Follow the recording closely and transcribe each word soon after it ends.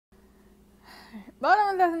Bottom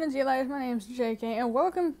of Death and Lives, my name's JK, and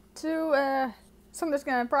welcome to, something that's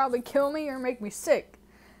gonna probably kill me or make me sick.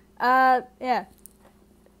 Yeah.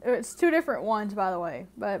 It's two different ones, by the way,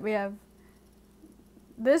 but we have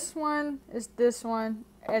this one is this one,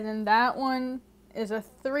 and then that one is a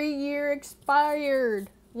 3-year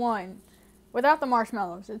expired one, without the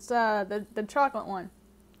marshmallows. It's, the chocolate one.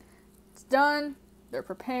 It's done, they're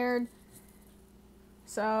prepared,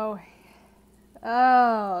 so,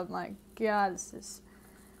 oh my god, this is,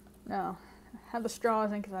 no, I have the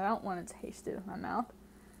straws in because I don't want to taste it in my mouth.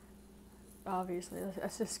 Obviously,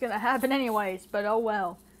 that's just gonna happen anyways, but oh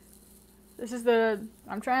well. This is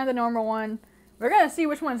I'm trying the normal one. We're gonna see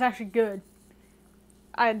which one's actually good.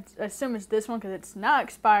 I assume it's this one because it's not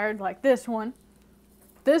expired like this one.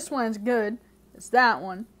 This one's good. It's that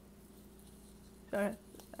one. So,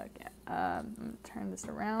 okay, I'm gonna turn this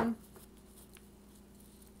around.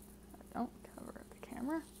 Don't cover up the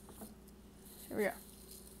camera. Here we go.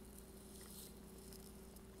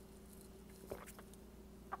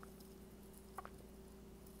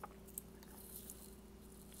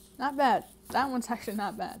 Not bad. That one's actually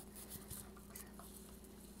not bad.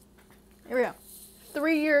 Here we go.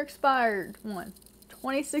 3-year expired one.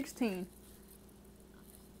 2016.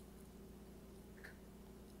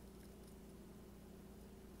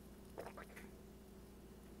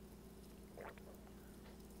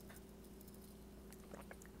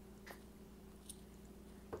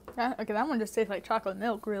 Okay, that one just tastes like chocolate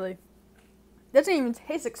milk, really. Doesn't even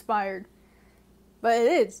taste expired. But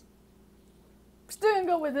it is. Still gonna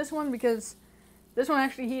go with this one because this one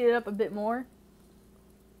actually heated up a bit more.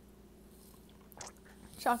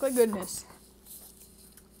 Chocolate goodness.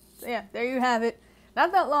 So yeah, there you have it.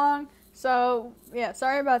 Not that long, so yeah,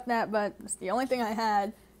 sorry about that, but it's the only thing I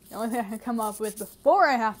had. The only thing I can come up with before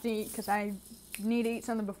I have to eat, because I need to eat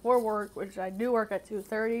something before work, which I do work at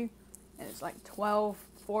 2:30, and it's like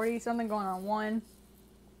 12:40 something going on 1.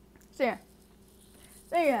 So yeah,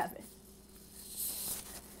 there you have it.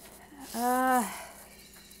 I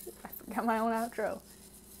forgot my own outro.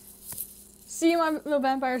 See you, my little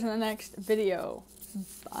vampires, in the next video.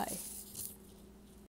 Bye.